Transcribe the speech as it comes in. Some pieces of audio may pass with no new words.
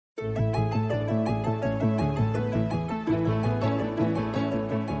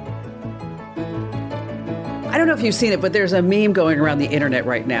don't know if you've seen it, but there's a meme going around the internet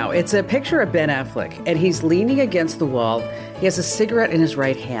right now. It's a picture of Ben Affleck, and he's leaning against the wall. He has a cigarette in his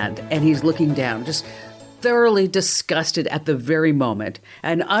right hand, and he's looking down, just thoroughly disgusted at the very moment.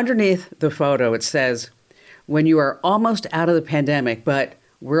 And underneath the photo, it says, "When you are almost out of the pandemic, but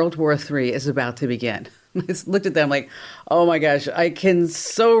World War III is about to begin." I looked at them like, oh my gosh, I can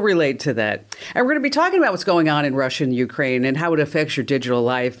so relate to that. And we're going to be talking about what's going on in Russia and Ukraine and how it affects your digital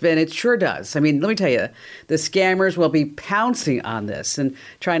life. And it sure does. I mean, let me tell you, the scammers will be pouncing on this and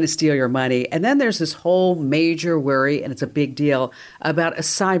trying to steal your money. And then there's this whole major worry, and it's a big deal, about a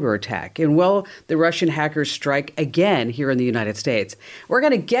cyber attack. And will the Russian hackers strike again here in the United States? We're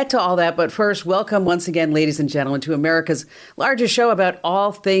going to get to all that. But first, welcome once again, ladies and gentlemen, to America's largest show about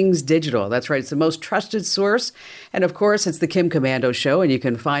all things digital. That's right. It's the most trusted source. And of course, it's the Kim Komando Show, and you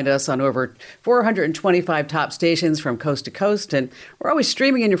can find us on over 425 top stations from coast to coast. And we're always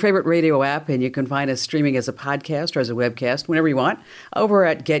streaming in your favorite radio app, and you can find us streaming as a podcast or as a webcast whenever you want over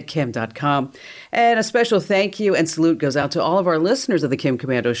at getkim.com. And a special thank you and salute goes out to all of our listeners of the Kim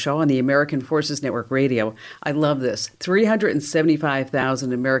Komando Show on the American Forces Network Radio. I love this.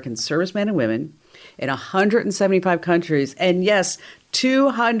 375,000 American servicemen and women in 175 countries. And yes,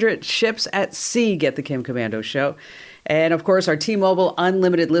 200 ships at sea get the Kim Komando Show. And of course, our T-Mobile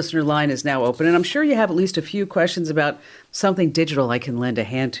Unlimited listener line is now open. And I'm sure you have at least a few questions about something digital I can lend a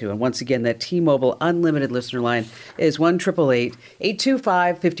hand to. And once again, that T-Mobile Unlimited listener line is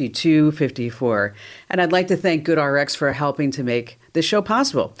 1-888-825-5254. And I'd like to thank GoodRx for helping to make this show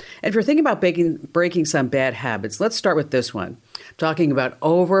possible. And if you're thinking about breaking some bad habits, let's start with this one, talking about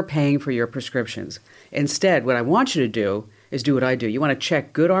overpaying for your prescriptions. Instead, what I want you to do is do what I do. You want to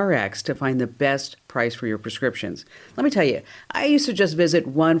check GoodRx to find the best price for your prescriptions. Let me tell you, I used to just visit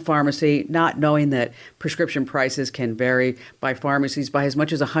one pharmacy, not knowing that prescription prices can vary by pharmacies by as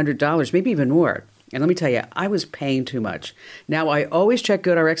much as $100, maybe even more. And let me tell you, I was paying too much. Now I always check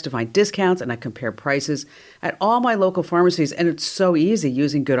GoodRx to find discounts, and I compare prices at all my local pharmacies, and it's so easy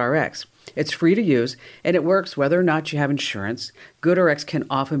using GoodRx. It's free to use, and it works whether or not you have insurance. GoodRx can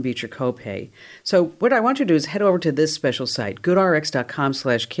often beat your copay. So what I want you to do is head over to this special site,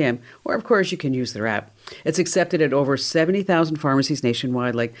 goodrx.com/Kim, or of course you can use their app. It's accepted at over 70,000 pharmacies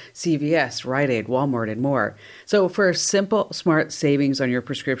nationwide like CVS, Rite Aid, Walmart, and more. So for simple, smart savings on your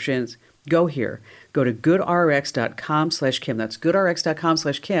prescriptions, go here. Go to goodrx.com/Kim. That's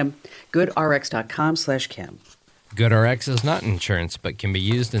goodrx.com/Kim, goodrx.com/Kim. GoodRx is not insurance, but can be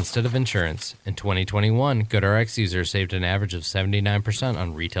used instead of insurance. In 2021, GoodRx users saved an average of 79%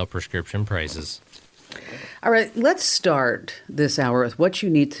 on retail prescription prices. All right, let's start this hour with what you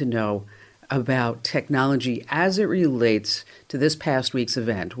need to know about technology as it relates to this past week's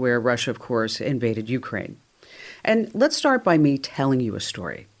event, where Russia, of course, invaded Ukraine. And let's start by me telling you a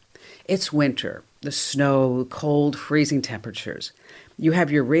story. It's winter, the snow, cold, freezing temperatures. You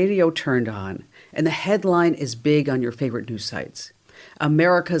have your radio turned on, and the headline is big on your favorite news sites.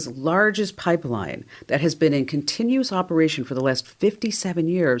 America's largest pipeline that has been in continuous operation for the last 57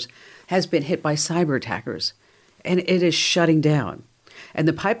 years has been hit by cyber attackers, and it is shutting down. And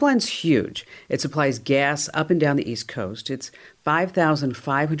the pipeline's huge. It supplies gas up and down the East Coast. It's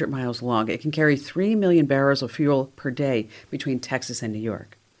 5,500 miles long. It can carry 3 million barrels of fuel per day between Texas and New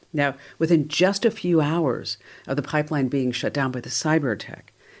York. Now, within just a few hours of the pipeline being shut down by the cyber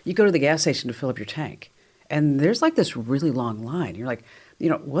attack, you go to the gas station to fill up your tank, and there's like this really long line. You're like,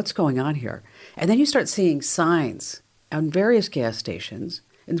 what's going on here? And then you start seeing signs on various gas stations,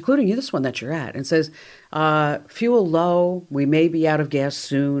 including this one that you're at, and it says, fuel low, we may be out of gas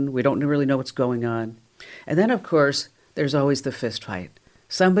soon, we don't really know what's going on. And then, of course, there's always the fist fight.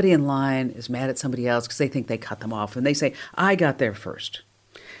 Somebody in line is mad at somebody else because they think they cut them off, and they say, I got there first.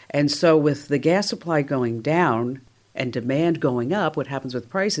 And so with the gas supply going down and demand going up, what happens with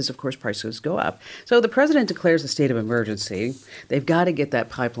prices? Of course, prices go up. So the president declares a state of emergency. They've got to get that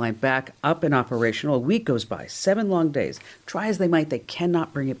pipeline back up and operational. A week goes by, 7 long days. Try as they might, they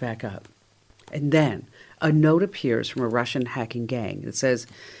cannot bring it back up. And then a note appears from a Russian hacking gang that says,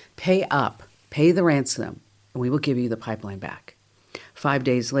 pay up, pay the ransom, and we will give you the pipeline back. 5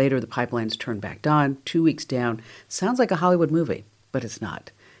 days later, the pipeline's turned back on, 2 weeks down. Sounds like a Hollywood movie, but it's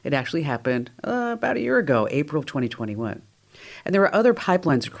not. It actually happened about a year ago, April of 2021. And there are other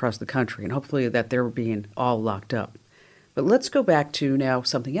pipelines across the country, and hopefully that they're being all locked up. But let's go back to now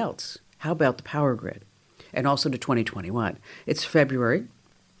something else. How about the power grid? And also to 2021. It's February,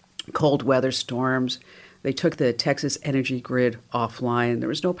 cold weather, storms. They took the Texas energy grid offline. There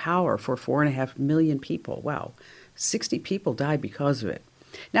was no power for 4.5 million people. Wow. 60 people died because of it.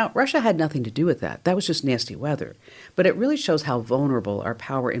 Now, Russia had nothing to do with that. That was just nasty weather. But it really shows how vulnerable our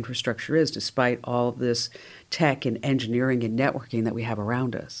power infrastructure is despite all of this tech and engineering and networking that we have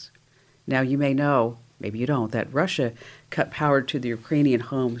around us. Now, you may know, maybe you don't, that Russia cut power to the Ukrainian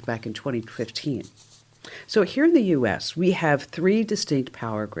homes back in 2015. So here in the U.S., we have three distinct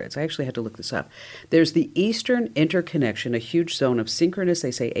power grids. I actually had to look this up. There's the Eastern Interconnection, a huge zone of synchronous,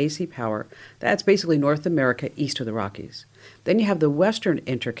 they say, AC power. That's basically North America east of the Rockies. Then you have the Western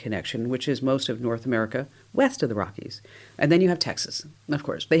Interconnection, which is most of North America west of the Rockies. And then you have Texas. Of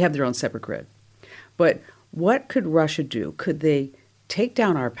course, they have their own separate grid. But what could Russia do? Could they take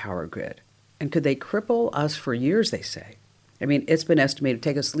down our power grid? And could they cripple us for years, they say? I mean, it's been estimated to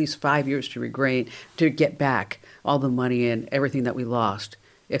take us at least 5 years to get back all the money and everything that we lost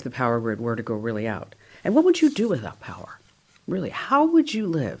if the power grid were to go really out. And what would you do without power? Really, how would you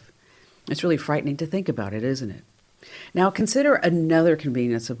live? It's really frightening to think about it, isn't it? Now, consider another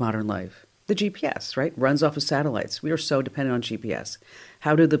convenience of modern life. The GPS, right? Runs off of satellites. We are so dependent on GPS.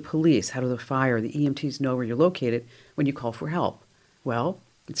 How do the police, how do the fire, the EMTs know where you're located when you call for help? Well,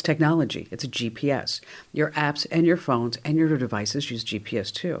 it's technology. It's a GPS. Your apps and your phones and your devices use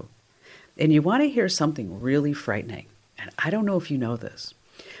GPS too. And you want to hear something really frightening. And I don't know if you know this,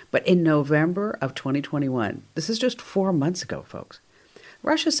 but in November of 2021, this is just 4 months ago, folks,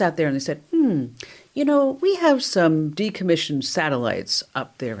 Russia sat there and they said, we have some decommissioned satellites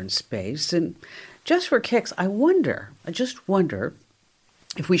up there in space. And just for kicks, I just wonder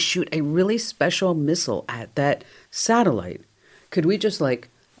if we shoot a really special missile at that satellite, could we just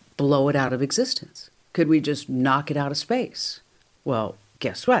blow it out of existence? Could we just knock it out of space? Well,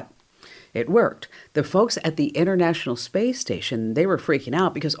 guess what? It worked. The folks at the International Space Station, they were freaking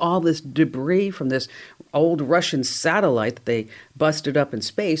out because all this debris from this old Russian satellite that they busted up in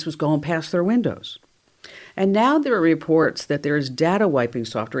space was going past their windows. And now there are reports that there is data wiping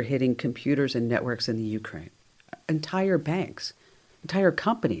software hitting computers and networks in the Ukraine. Entire banks, entire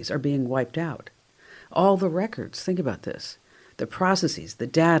companies are being wiped out. All the records, think about this. The processes, the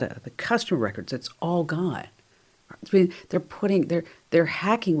data, the customer records, it's all gone. I mean, they're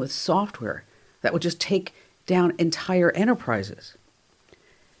hacking with software that would just take down entire enterprises.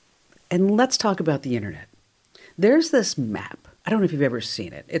 And let's talk about the internet. There's this map. I don't know if you've ever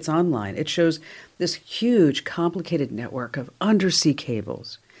seen it. It's online. It shows this huge, complicated network of undersea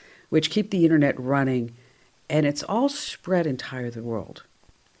cables, which keep the internet running, and it's all spread entire the world.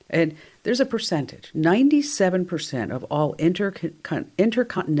 And there's a percentage. 97% of all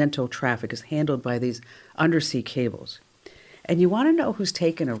intercontinental traffic is handled by these undersea cables. And you want to know who's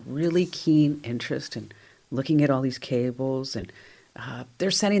taken a really keen interest in looking at all these cables, and they're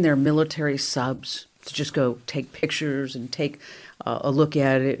sending their military subs to just go take pictures and take a look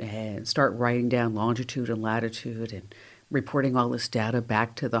at it and start writing down longitude and latitude and reporting all this data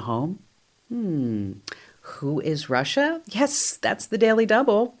back to the home. Who is Russia? Yes, that's the Daily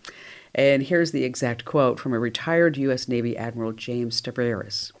Double. And here's the exact quote from a retired U.S. Navy Admiral James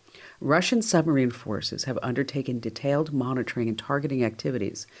Stavridis. Russian submarine forces have undertaken detailed monitoring and targeting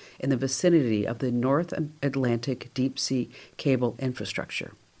activities in the vicinity of the North Atlantic deep sea cable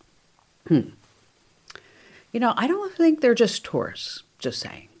infrastructure. I don't think they're just tourists, just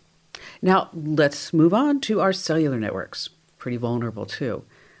saying. Now, let's move on to our cellular networks. Pretty vulnerable, too.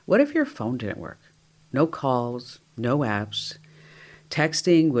 What if your phone didn't work? No calls, no apps.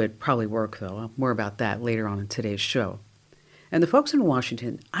 Texting would probably work, though. More about that later on in today's show. And the folks in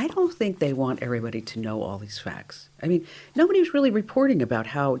Washington, I don't think they want everybody to know all these facts. I mean, nobody's really reporting about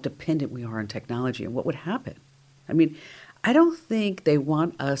how dependent we are on technology and what would happen. I mean, I don't think they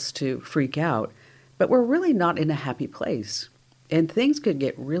want us to freak out, but we're really not in a happy place. And things could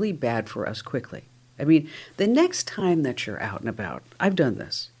get really bad for us quickly. I mean, the next time that you're out and about, I've done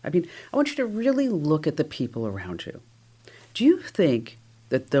this. I want you to really look at the people around you. Do you think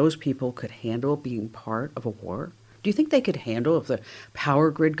that those people could handle being part of a war? Do you think they could handle if the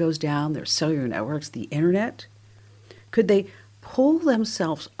power grid goes down, their cellular networks, the internet? Could they pull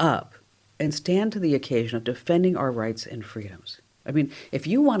themselves up and stand to the occasion of defending our rights and freedoms? I mean, if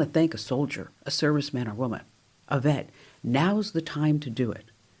you want to thank a soldier, a serviceman or woman, a vet, now's the time to do it.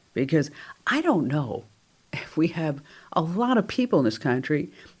 Because I don't know if we have a lot of people in this country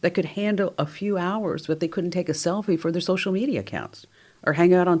that could handle a few hours, but they couldn't take a selfie for their social media accounts or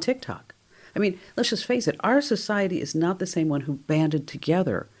hang out on TikTok. I mean, let's just face it, our society is not the same one who banded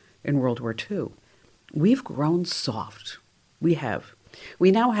together in World War II. We've grown soft. We have.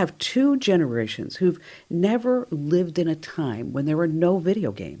 We now have two generations who've never lived in a time when there were no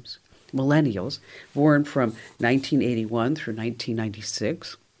video games. Millennials, born from 1981 through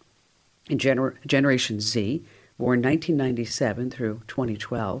 1996, and Generation Z, born 1997 through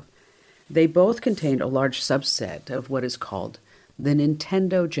 2012. They both contained a large subset of what is called the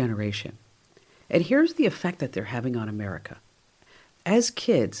Nintendo generation. And here's the effect that they're having on America. As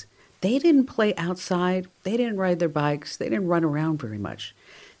kids, they didn't play outside, they didn't ride their bikes, they didn't run around very much.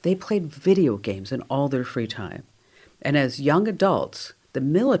 They played video games in all their free time. And as young adults, the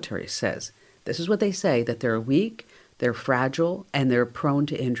military says, this is what they say, that they're weak, they're fragile, and they're prone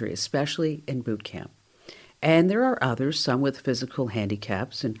to injury, especially in boot camp. And there are others, some with physical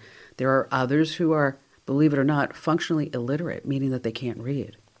handicaps, and there are others who are, believe it or not, functionally illiterate, meaning that they can't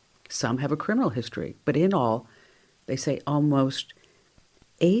read. Some have a criminal history, but in all, they say almost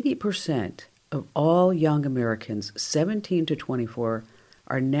 80% of all young Americans 17 to 24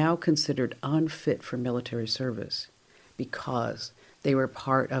 are now considered unfit for military service because they were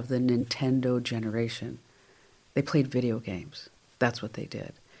part of the Nintendo generation. They played video games. That's what they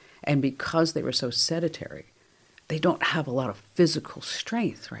did. And because they were so sedentary, they don't have a lot of physical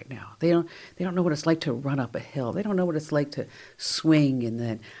strength right now. They don't know what it's like to run up a hill. They don't know what it's like to swing and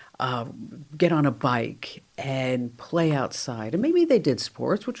then get on a bike and play outside. And maybe they did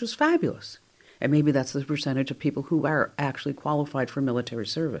sports, which was fabulous. And maybe that's the percentage of people who are actually qualified for military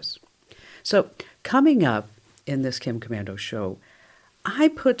service. So coming up in this Kim Komando show, I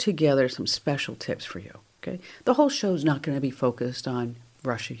put together some special tips for you. Okay, the whole show is not going to be focused on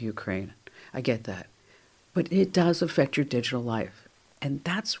Russia, Ukraine. I get that. But it does affect your digital life. And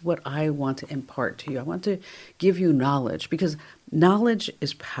that's what I want to impart to you. I want to give you knowledge because knowledge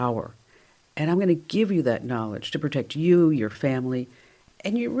is power. And I'm going to give you that knowledge to protect you, your family.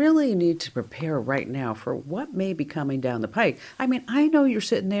 And you really need to prepare right now for what may be coming down the pike. I mean, I know you're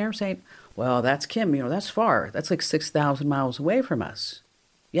sitting there saying, well, that's Kim, that's far. That's like 6,000 miles away from us.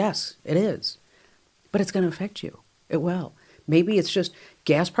 Yes, it is. But it's going to affect you. It will. Maybe it's just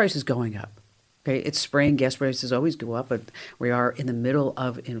gas prices going up. Okay, it's spring, gas prices always go up, but we are in the middle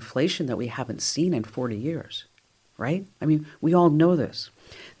of inflation that we haven't seen in 40 years, right? I mean, we all know this.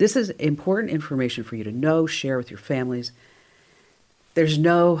 This is important information for you to know, share with your families. There's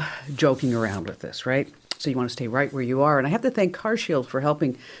no joking around with this, right? So you want to stay right where you are. And I have to thank CarShield for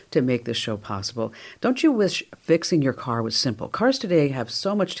helping to make this show possible. Don't you wish fixing your car was simple? Cars today have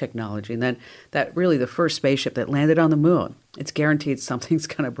so much technology, and then that really the first spaceship that landed on the moon, it's guaranteed something's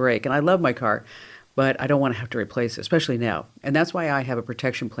going to break. And I love my car, but I don't want to have to replace it, especially now. And that's why I have a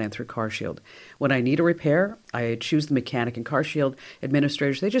protection plan through CarShield. When I need a repair, I choose the mechanic, and CarShield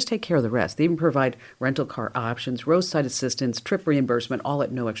administrators, they just take care of the rest. They even provide rental car options, roadside assistance, trip reimbursement, all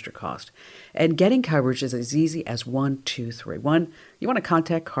at no extra cost. And getting coverage is as easy as 1, 2, 3. 1, you want to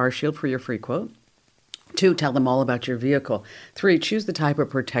contact CarShield for your free quote. 2, tell them all about your vehicle. 3, choose the type of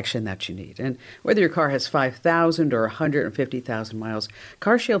protection that you need. And whether your car has 5,000 or 150,000 miles,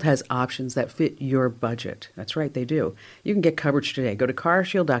 CarShield has options that fit your budget. That's right, they do. You can get coverage today. Go to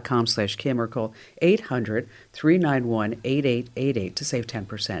carshield.com/Kim or call 800-391-8888 to save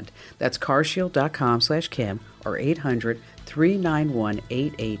 10%. That's carshield.com/Kim or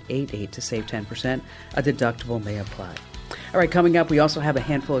 800-391-8888 to save 10%. A deductible may apply. All right, coming up, we also have a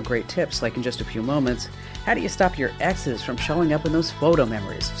handful of great tips, like in just a few moments. How do you stop your exes from showing up in those photo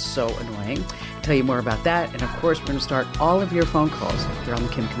memories? So annoying. I'll tell you more about that. And of course, we're going to start all of your phone calls here on the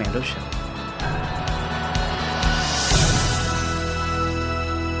Kim Komando Show.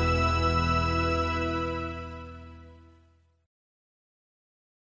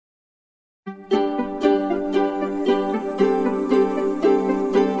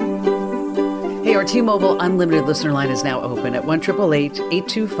 Our T-Mobile Unlimited listener line is now open at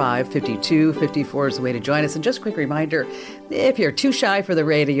 1-888-825-5254 is the way to join us. And just a quick reminder, if you're too shy for the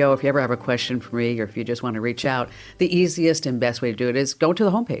radio, if you ever have a question for me, or if you just want to reach out, the easiest and best way to do it is go to the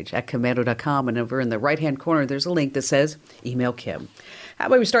homepage at komando.com, and over in the right-hand corner, there's a link that says Email Kim. How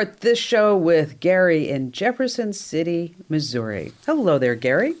about we start this show with Gary in Jefferson City, Missouri. Hello there,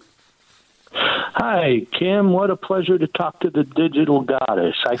 Gary. Hi, Kim. What a pleasure to talk to the digital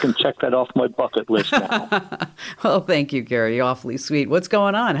goddess. I can check that off my bucket list now. Well, thank you, Gary. You're awfully sweet. What's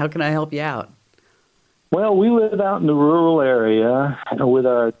going on? How can I help you out? Well, we live out in the rural area with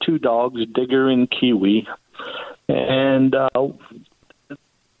our 2 dogs, Digger and Kiwi. And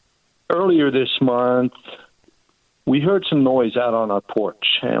earlier this month, we heard some noise out on our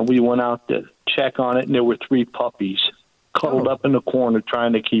porch, and we went out to check on it, and there were 3 puppies cuddled up in the corner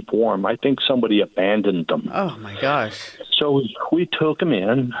trying to keep warm. I think somebody abandoned them. Oh, my gosh. So we took them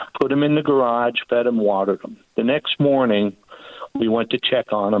in, put them in the garage, fed them, watered them. The next morning, we went to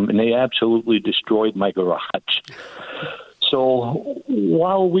check on them, and they absolutely destroyed my garage. So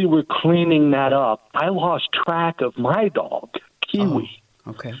while we were cleaning that up, I lost track of my dog, Kiwi.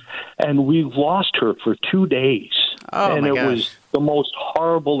 Okay. And we lost her for 2 days. Oh, and my it gosh. was the most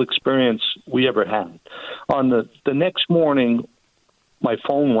horrible experience we ever had. On the next morning, my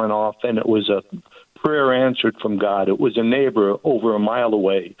phone went off, and it was a prayer answered from God. It was a neighbor over a mile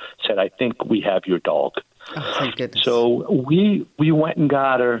away said, "I think we have your dog." Oh, thank goodness. So we went and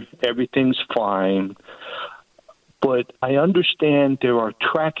got her. Everything's fine. But I understand there are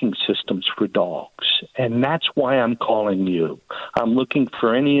tracking systems for dogs, and that's why I'm calling you. I'm looking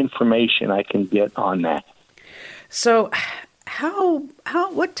for any information I can get on that. So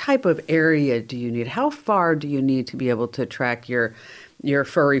what type of area do you need? How far do you need to be able to track your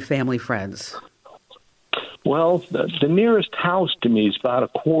furry family friends? Well, the nearest house to me is about a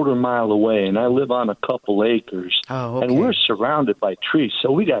quarter mile away, and I live on a couple acres. Oh, okay. And we're surrounded by trees,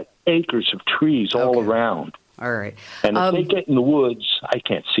 so we got acres of trees all Okay. around. All right. And if they get in the woods, I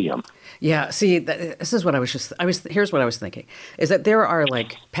can't see them. Yeah, see, this is what here's what I was thinking, is that there are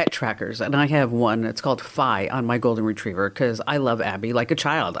like pet trackers, and I have one, it's called Fi on my golden retriever, because I love Abby like a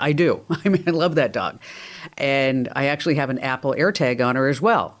child. I do. I mean, I love that dog. And I actually have an Apple AirTag on her as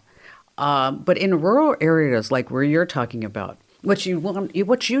well. But in rural areas like where you're talking about, what you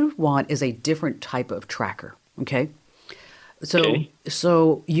want is a different type of tracker, okay?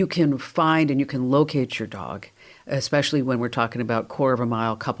 So you can find and you can locate your dog, especially when we're talking about quarter of a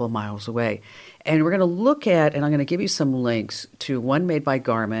mile, couple of miles away. And we're going to look at, and I'm going to give you some links to one made by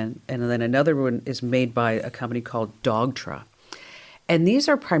Garmin, and then another one is made by a company called Dogtra. And these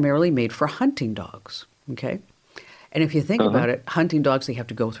are primarily made for hunting dogs, okay? And if you think about it, hunting dogs, they have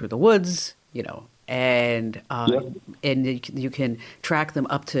to go through the woods, and you can track them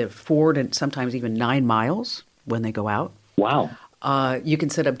up to 4 to sometimes even 9 miles when they go out. Wow. You can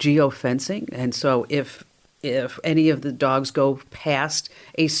set up geofencing, and so if any of the dogs go past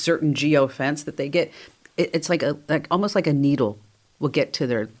a certain geofence that they get, it's like almost like a needle will get to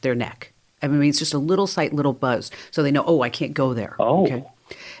their neck. I mean, it's just a little little buzz, so they know, oh, I can't go there. Oh, okay.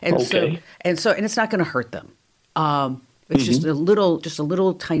 And okay. so it's not going to hurt them. It's just a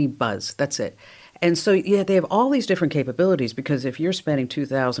little tiny buzz. That's it. And so, yeah, they have all these different capabilities, because if you're spending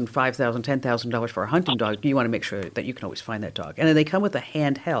 $2,000, $5,000, $10,000 for a hunting dog, you want to make sure that you can always find that dog. And then they come with a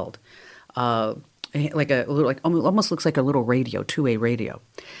handheld, almost looks like a little radio, two-way radio.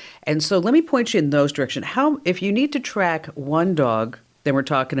 And so let me point you in those directions. If you need to track one dog, then we're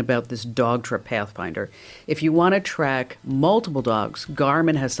talking about this Dogtra Pathfinder. If you want to track multiple dogs,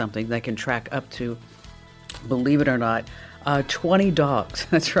 Garmin has something that can track up to, believe it or not, 20 dogs.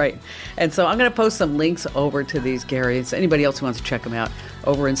 That's right. And so I'm going to post some links over to these, Gary. It's anybody else who wants to check them out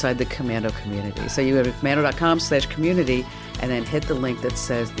over inside the Komando community. So you go to komando.com/community and then hit the link that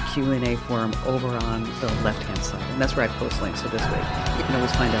says the Q&A forum over on the left-hand side. And that's where I post links. So this way you can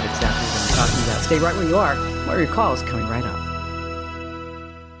always find out exactly what I'm talking about. Stay right where you are. More of your calls coming right up.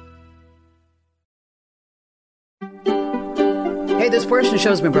 Hey, this portion of the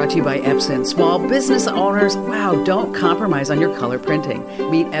show has been brought to you by Epson. Small business owners, wow, don't compromise on your color printing.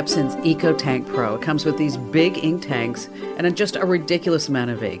 Meet Epson's EcoTank Pro. It comes with these big ink tanks and just a ridiculous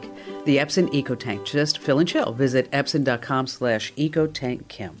amount of ink. The Epson EcoTank, just fill and chill. Visit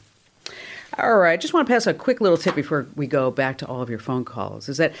epson.com/EcoTankKim. All right, just want to pass a quick little tip before we go back to all of your phone calls,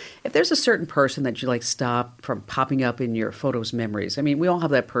 is that if there's a certain person that you stop from popping up in your photos memories, I mean, we all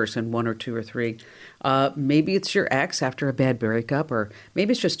have that person, 1 or 2 or 3. Maybe it's your ex after a bad breakup, or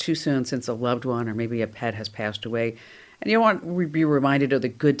maybe it's just too soon since a loved one, or maybe a pet has passed away, and you want to be reminded of the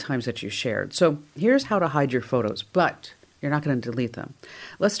good times that you shared. So here's how to hide your photos, but you're not going to delete them.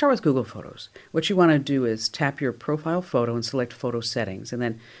 Let's start with Google Photos. What you want to do is tap your profile photo and select photo settings, and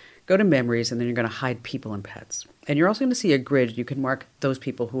then go to memories, and then you're going to hide people and pets. And you're also going to see a grid. You can mark those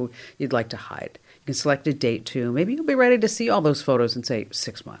people who you'd like to hide. You can select a date too. Maybe you'll be ready to see all those photos in, say,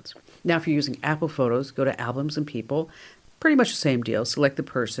 6 months. Now, if you're using Apple Photos, go to Albums and People. Pretty much the same deal. Select the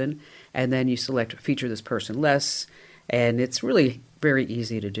person, and then you select Feature This Person Less. And it's really very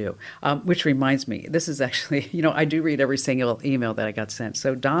easy to do. Which reminds me, this is actually, I do read every single email that I got sent.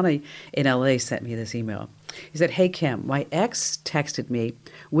 So Donnie in LA sent me this email. He said, "Hey, Kim, my ex texted me,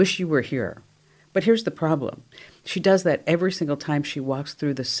 wish you were here. But here's the problem. She does that every single time she walks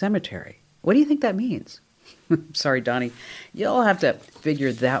through the cemetery. What do you think that means?" Sorry, Donnie. You'll have to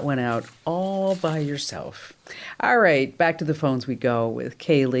figure that one out all by yourself. All right, back to the phones we go with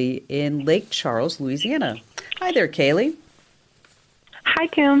Kaylee in Lake Charles, Louisiana. Hi there, Kaylee. Hi,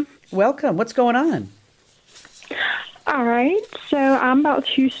 Kim. Welcome. What's going on? All right. So I'm about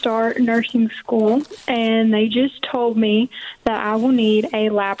to start nursing school, and they just told me that I will need a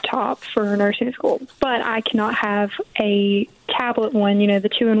laptop for nursing school, but I cannot have a tablet one, the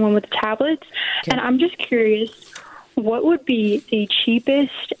 2-in-1 with the tablets. Okay. And I'm just curious, what would be the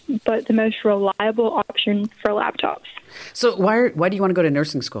cheapest but the most reliable option for laptops? So why do you want to go to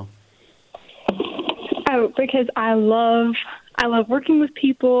nursing school? Oh, because I love working with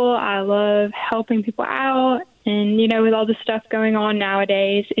people. I love helping people out. And, with all the stuff going on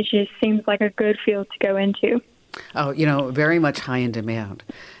nowadays, it just seems like a good field to go into. Oh, very much high in demand.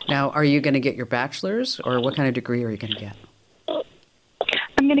 Now, are you going to get your bachelor's, or what kind of degree are you going to get?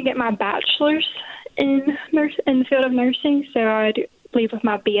 I'm going to get my bachelor's in the field of nursing, so I'd leave with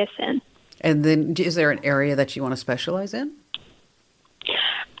my BSN. And then is there an area that you want to specialize in?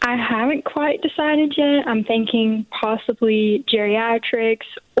 I haven't quite decided yet. I'm thinking possibly geriatrics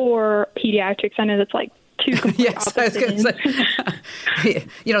or pediatrics. I know that's like two complete yes, I was going to say.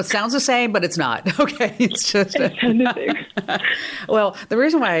 It sounds the same, but it's not. Okay, it's just. Well, the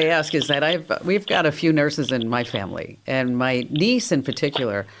reason why I ask is that we've got a few nurses in my family, and my niece in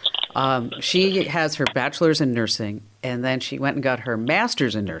particular. She has her bachelor's in nursing, and then she went and got her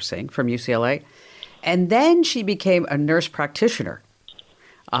master's in nursing from UCLA, and then she became a nurse practitioner.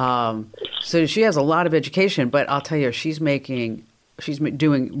 So she has a lot of education, but I'll tell you, she's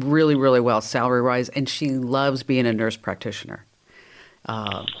doing really, really well salary-wise, and she loves being a nurse practitioner.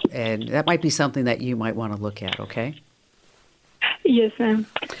 And that might be something that you might want to look at, okay? Yes, ma'am.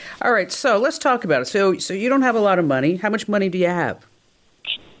 All right, so let's talk about it. So you don't have a lot of money. How much money do you have?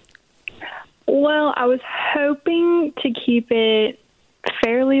 Well, I was hoping to keep it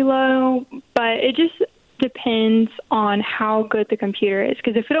fairly low, but it just depends on how good the computer is.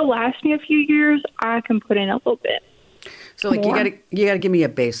 Because if it'll last me a few years, I can put in a little bit. So, like, more. you gotta give me a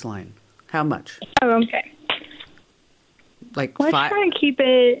baseline. How much? Oh, okay. Like let's try and keep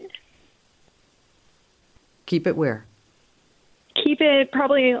it. Keep it where? Keep it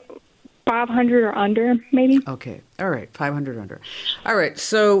probably 500 or under, maybe. Okay. All right. 500 under. All right.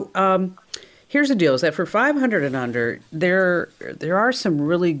 So here's the deal: is that for 500 and under, there are some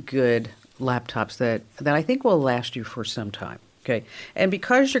really good laptops that I think will last you for some time. Okay. And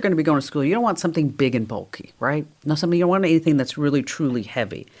because you're going to be going to school, you don't want something big and bulky, right? You don't want anything that's really, truly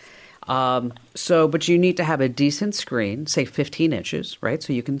heavy. But you need to have a decent screen, say 15 inches, right?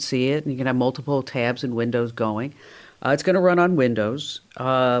 So you can see it and you can have multiple tabs and windows going. It's going to run on Windows.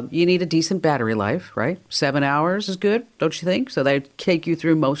 You need a decent battery life, right? 7 hours is good, don't you think? So they take you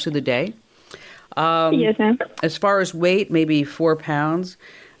through most of the day. Yes, ma'am. As far as weight, maybe 4 pounds.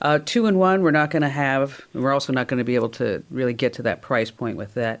 2-in-1, we're not going to have. We're also not going to be able to really get to that price point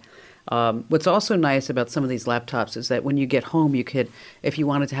with that. What's also nice about some of these laptops is that when you get home, you could, if you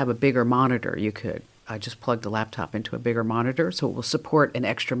wanted to have a bigger monitor, you could just plug the laptop into a bigger monitor, so it will support an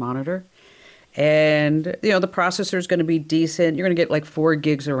extra monitor. And, the processor is going to be decent. You're going to get like 4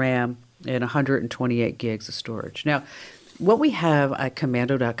 gigs of RAM and 128 gigs of storage. Now, what we have at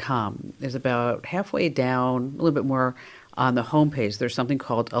Komando.com is about halfway down, a little bit more on the homepage. There's something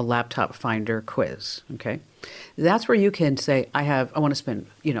called a laptop finder quiz. Okay, that's where you can say, I want to spend,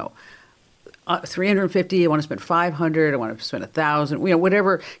 350. I want to spend 500. I want to spend 1,000.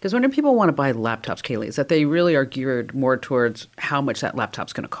 Whatever. Because when people want to buy laptops, Kaylee, is that they really are geared more towards how much that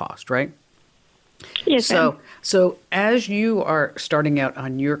laptop's going to cost, right? Yes. So as you are starting out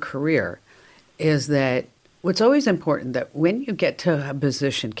on your career, is that what's always important that when you get to a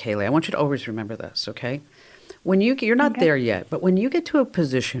position, Kaylee, I want you to always remember this, okay? When you're not there yet, but when you get to a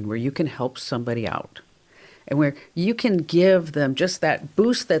position where you can help somebody out and where you can give them just that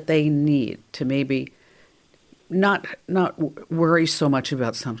boost that they need to maybe not worry so much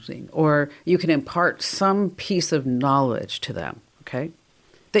about something, or you can impart some piece of knowledge to them, okay,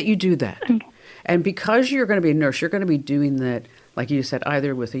 that you do that. Okay. And because you're going to be a nurse, you're going to be doing that, like you said,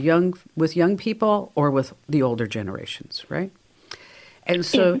 either with young people or with the older generations, right? And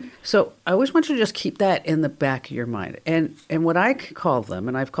so I always want you to just keep that in the back of your mind. And what I call them,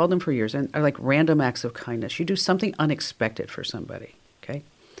 and I've called them for years, and are like random acts of kindness. You do something unexpected for somebody, okay?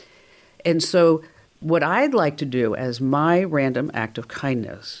 And so what I'd like to do as my random act of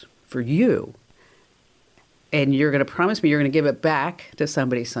kindness for you, and you're going to promise me you're going to give it back to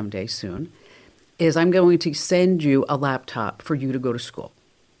somebody someday soon, is I'm going to send you a laptop for you to go to school,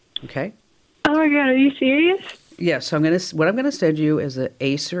 okay? Oh, my God, are you serious? Yes, so what I'm going to send you is an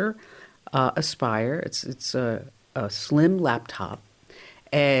Acer Aspire. It's a slim laptop,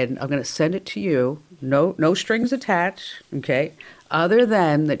 and I'm going to send it to you. No strings attached, okay? Other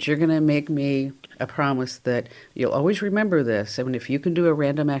than that, you're going to make me a promise that you'll always remember this, and if you can do a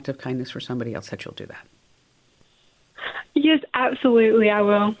random act of kindness for somebody else, that you'll do that. Yes, absolutely, I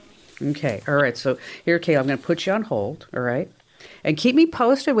will. Okay, all right. So here, Kayla, I'm going to put you on hold. All right. And keep me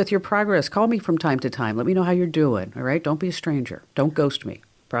posted with your progress. Call me from time to time. Let me know how you're doing, all right? Don't be a stranger. Don't ghost me.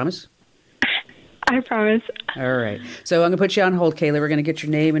 Promise? I promise. All right. So I'm going to put you on hold, Kayla. We're going to get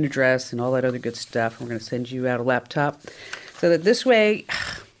your name and address and all that other good stuff. We're going to send you out a laptop so that this way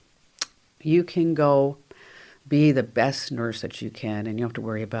you can go be the best nurse that you can and you don't have to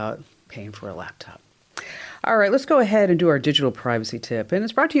worry about paying for a laptop. All right, let's go ahead and do our digital privacy tip. And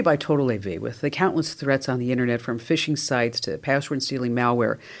it's brought to you by Total AV. With the countless threats on the internet, from phishing sites to password-stealing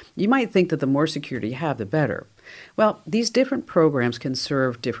malware, you might think that the more security you have, the better. Well, these different programs can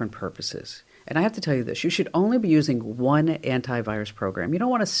serve different purposes. And I have to tell you this, you should only be using one antivirus program. You don't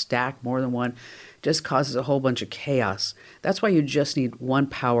want to stack more than one. It just causes a whole bunch of chaos. That's why you just need one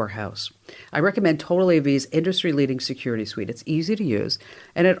powerhouse. I recommend Total AV's industry-leading security suite. It's easy to use,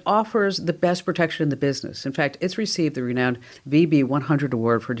 and it offers the best protection in the business. In fact, it's received the renowned VB100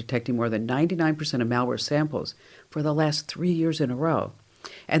 award for detecting more than 99% of malware samples for the last 3 years in a row.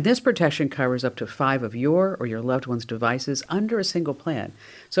 And this protection covers up to 5 of your or your loved one's devices under a single plan.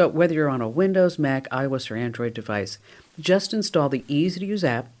 So whether you're on a Windows, Mac, iOS, or Android device, just install the easy-to-use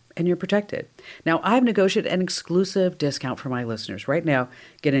app and you're protected. Now, I've negotiated an exclusive discount for my listeners. Right now,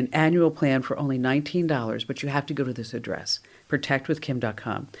 get an annual plan for only $19, but you have to go to this address,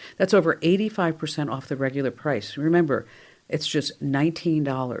 protectwithkim.com. That's over 85% off the regular price. Remember, it's just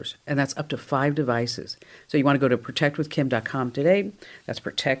 $19, and that's up to 5 devices. So you want to go to protectwithkim.com today. That's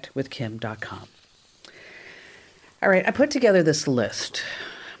protectwithkim.com. All right, I put together this list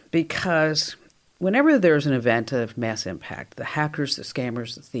because whenever there's an event of mass impact, the hackers, the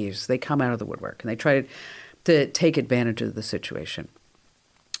scammers, the thieves, they come out of the woodwork, and they try to take advantage of the situation.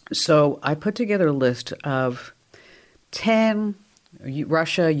 So I put together a list of 10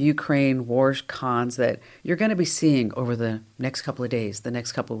 Russia, Ukraine war cons that you're going to be seeing over the next couple of days, the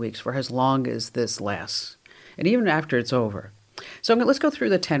next couple of weeks, for as long as this lasts, and even after it's over. So let's go through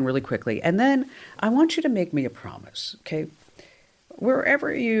the 10 really quickly, and then I want you to make me a promise, okay?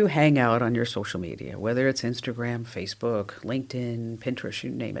 Wherever you hang out on your social media, whether it's Instagram, Facebook, LinkedIn, Pinterest,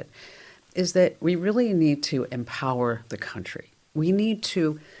 you name it, is that we really need to empower the country. We need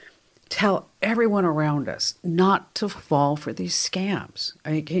to tell everyone around us not to fall for these scams,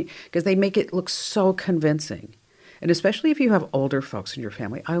 because they make it look so convincing. And especially if you have older folks in your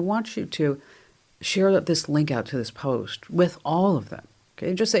family, I want you to share this link out to this post with all of them. Okay,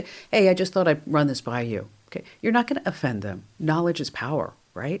 and just say, hey, I just thought I'd run this by you. Okay, you're not going to offend them. Knowledge is power,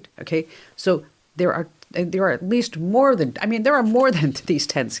 right? Okay, so there are at least more than these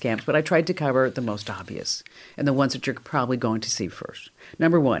 10 scams, but I tried to cover the most obvious and the ones that you're probably going to see first.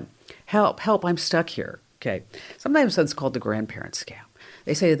 Number 1, help, I'm stuck here. Okay, sometimes that's called the grandparent scam.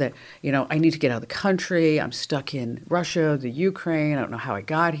 They say that, I need to get out of the country. I'm stuck in Russia, the Ukraine. I don't know how I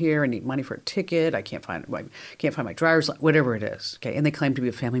got here. I need money for a ticket. I can't find my driver's license, whatever it is. Okay, and they claim to be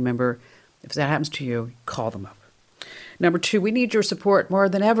a family member. If that happens to you, call them up. Number 2, we need your support more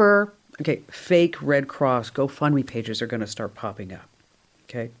than ever. Okay, fake Red Cross, GoFundMe pages are going to start popping up.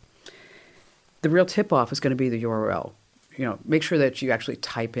 Okay, the real tip-off is going to be the URL. Make sure that you actually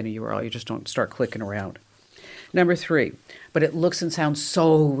type in a URL. You just don't start clicking around. Number 3, but it looks and sounds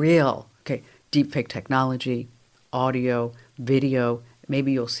so real. Okay, deepfake technology, audio, video.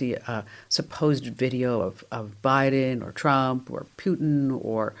 Maybe you'll see a supposed video of Biden or Trump or Putin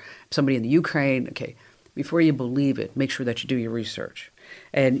or somebody in the Ukraine. Okay, before you believe it, make sure that you do your research.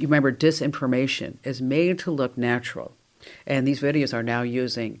 And you remember, disinformation is made to look natural. And these videos are now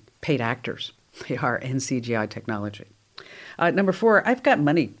using paid actors. They are NCGI technology. Number 4, I've got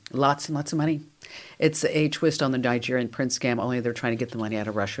money, lots and lots of money. It's a twist on the Nigerian prince scam, only they're trying to get the money out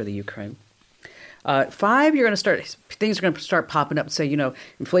of Russia or the Ukraine. 5, things are going to start popping up and say,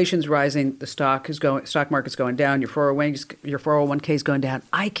 inflation's rising, the stock market's going down, your 401k is going down.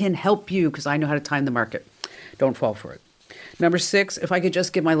 I can help you because I know how to time the market. Don't fall for it. Number 6, if I could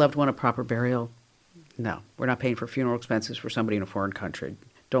just give my loved one a proper burial. No, we're not paying for funeral expenses for somebody in a foreign country.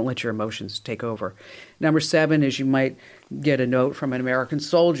 Don't let your emotions take over. Number 7 is you might get a note from an American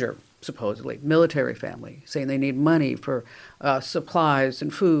soldier, supposedly, military family, saying they need money for supplies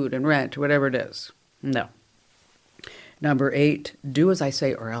and food and rent, or whatever it is. No. Number 8, do as I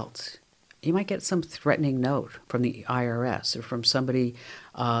say or else. You might get some threatening note from the IRS or from somebody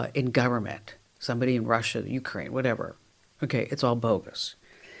in government, somebody in Russia, Ukraine, whatever. Okay, it's all bogus.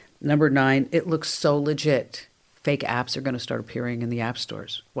 Number 9, it looks so legit. Fake apps are going to start appearing in the app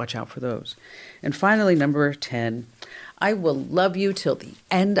stores. Watch out for those. And finally, number 10, I will love you till the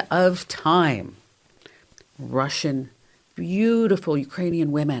end of time. Russian, beautiful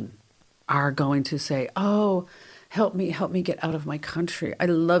Ukrainian women are going to say, oh, help me get out of my country. I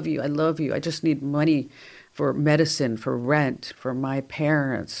love you. I just need money for medicine, for rent, for my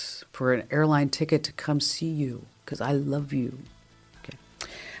parents, for an airline ticket to come see you because I love you. Okay.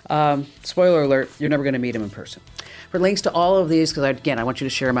 Spoiler alert, you're never going to meet him in person. For links to all of these, because again, I want you to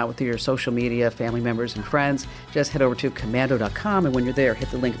share them out with your social media, family members, and friends, just head over to komando.com, and when you're there,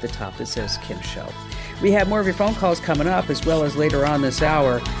 hit the link at the top that says Kim Show. We have more of your phone calls coming up, as well as later on this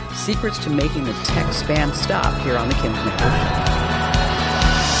hour, secrets to making the tech spam stop here on the Kim Komando Show.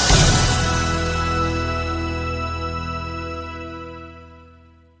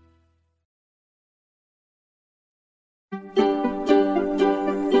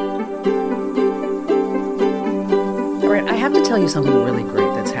 Tell you something really great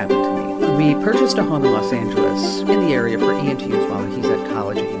that's happened to me. We purchased a home in Los Angeles in the area for Ian to use while he's at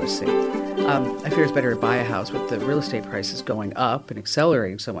college at USC. I figure it's better to buy a house with the real estate prices going up and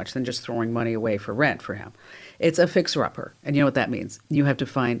accelerating so much than just throwing money away for rent for him. It's a fixer-upper, and you know what that means. You have to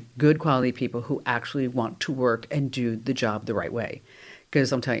find good quality people who actually want to work and do the job the right way.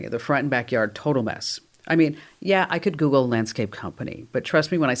 Because I'm telling you, the front and backyard, total mess. I mean, yeah, I could Google landscape company, but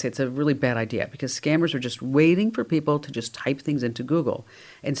trust me when I say it's a really bad idea because scammers are just waiting for people to just type things into Google.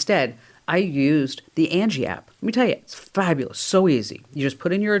 Instead, I used the Angie app. Let me tell you, it's fabulous, so easy. You just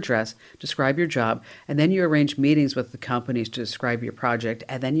put in your address, describe your job, and then you arrange meetings with the companies to describe your project,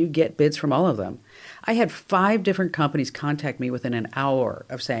 and then you get bids from all of them. I had 5 different companies contact me within an hour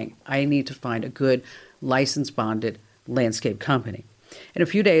of saying, I need to find a good licensed bonded landscape company. In a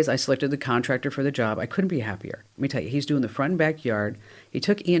few days, I selected the contractor for the job. I couldn't be happier. Let me tell you, he's doing the front and backyard. He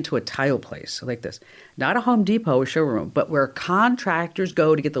took Ian to a tile place like this. Not a Home Depot or showroom, but where contractors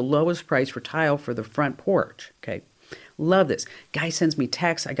go to get the lowest price for tile for the front porch. Okay, love this. Guy sends me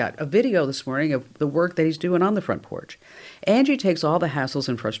texts. I got a video this morning of the work that he's doing on the front porch. Angie takes all the hassles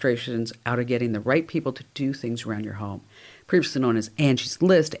and frustrations out of getting the right people to do things around your home. Previously known as Angie's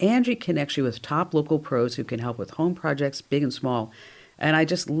List, Angie connects you with top local pros who can help with home projects, big and small. And I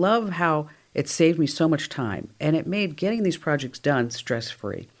just love how it saved me so much time, and it made getting these projects done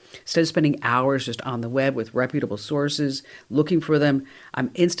stress-free. Instead of spending hours just on the web with reputable sources, looking for them,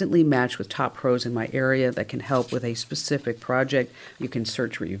 I'm instantly matched with top pros in my area that can help with a specific project. You can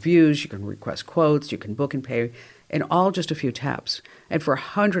search reviews, you can request quotes, you can book and pay, in all just a few taps. And for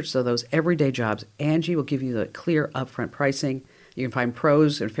hundreds of those everyday jobs, Angie will give you the clear upfront pricing. You can find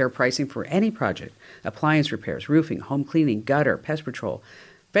pros and fair pricing for any project: appliance repairs, roofing, home cleaning, gutter, pest control,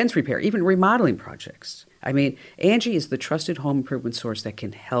 fence repair, even remodeling projects. I mean, Angie is the trusted home improvement source that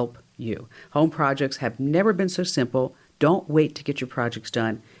can help you. Home projects have never been so simple. Don't wait to get your projects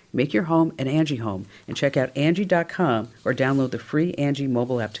done. Make your home an Angie home and check out Angie.com or download the free Angie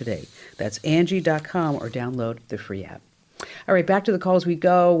mobile app today. That's Angie.com or download the free app. All right, back to the calls we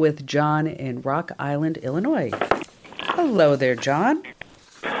go with John in Rock Island, Illinois. Hello there, John.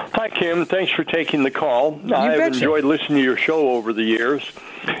 Hi, Kim. Thanks for taking the call. I've enjoyed listening to your show over the years.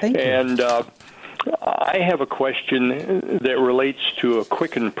 Thank you. And I have a question that relates to a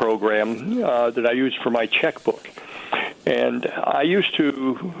Quicken program that I use for my checkbook. And I used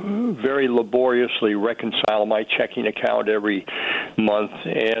to very laboriously reconcile my checking account every month.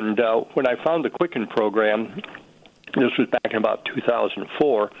 And when I found the Quicken program, this was back in about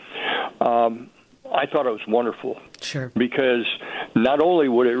 2004, I thought it was wonderful. Sure. Because not only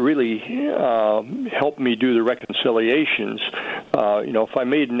would it really help me do the reconciliations, if I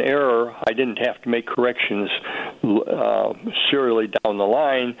made an error, I didn't have to make corrections serially down the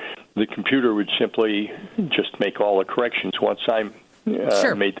line. The computer would simply just make all the corrections once I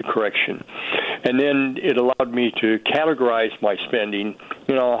made the correction. And then it allowed me to categorize my spending,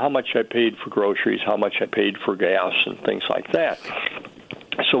 how much I paid for groceries, how much I paid for gas, and things like that.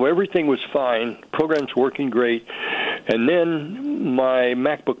 So everything was fine. Program's working great. And then my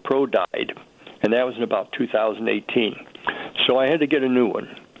MacBook Pro died, and that was in about 2018. So I had to get a new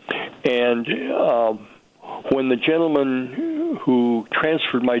one. And when the gentleman who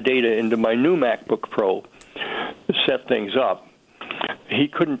transferred my data into my new MacBook Pro set things up, he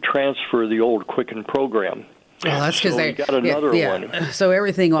couldn't transfer the old Quicken program. Well, that's because they got another one. So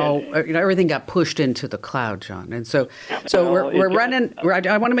everything everything got pushed into the cloud, John. And so we're running.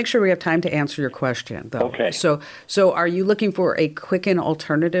 I want to make sure we have time to answer your question, though. Okay. So are you looking for a Quicken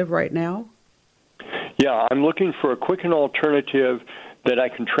alternative right now? Yeah, I'm looking for a Quicken alternative that I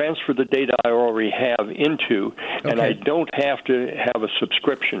can transfer the data I already have into, and I don't have to have a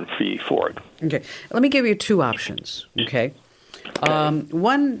subscription fee for it. Okay. Let me give you 2 options. Okay.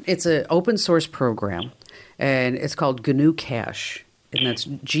 One, it's an open source program. And it's called GNU Cache, and that's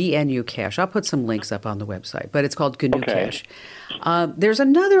GNU Cache. I'll put some links up on the website, but it's called GNU Cache. There's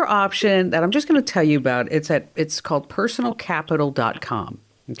another option that I'm just going to tell you about. It's called personalcapital.com.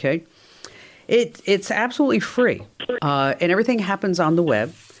 Okay, it's absolutely free, and everything happens on the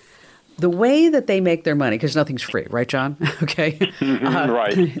web. the way that they make their money, because nothing's free, right, John? Okay.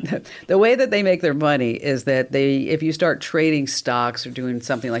 Right. The way that they make their money is that if you start trading stocks or doing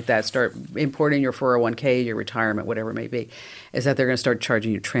something like that, start importing your 401k, your retirement, whatever it may be, is that they're going to start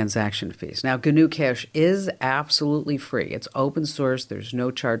charging you transaction fees. Now, GNU Cash is absolutely free. It's open source. There's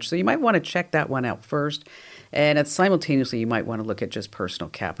no charge. So you might want to check that one out first. And simultaneously, you might want to look at just Personal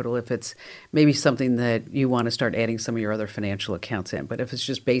Capital if it's maybe something that you want to start adding some of your other financial accounts in. But if it's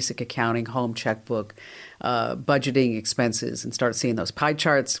just basic accounting, home checkbook, budgeting expenses, and start seeing those pie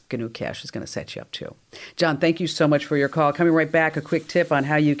charts, GNU Cash is going to set you up too. John, thank you so much for your call. Coming right back, a quick tip on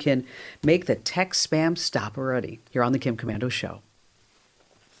how you can make the text spam stop already. You're on the Kim Komando Show.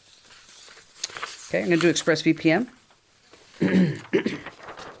 Okay, I'm going to do ExpressVPN.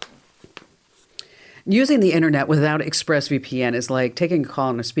 Using the internet without ExpressVPN is like taking a call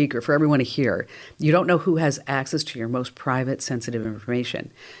on a speaker for everyone to hear. You don't know who has access to your most private, sensitive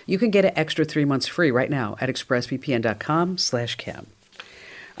information. You can get an extra 3 months free right now at expressvpn.com/Kim.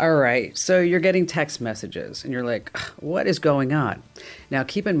 All right, so you're getting text messages, and you're like, what is going on? Now,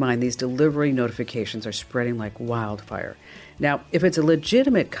 keep in mind, these delivery notifications are spreading like wildfire. Now, if it's a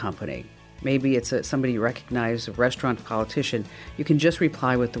legitimate company, maybe it's somebody you recognize, a restaurant, politician, you can just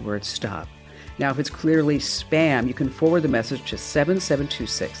reply with the word stop. Now, if it's clearly spam, you can forward the message to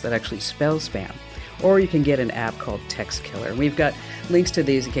 7726. That actually spells spam. Or you can get an app called Text Killer. We've got links to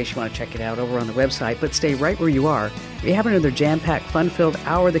these in case you want to check it out over on the website. But stay right where you are. We have another jam-packed, fun-filled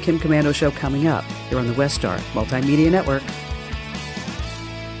hour of the Kim Komando Show coming up here on the Westar Multimedia Network.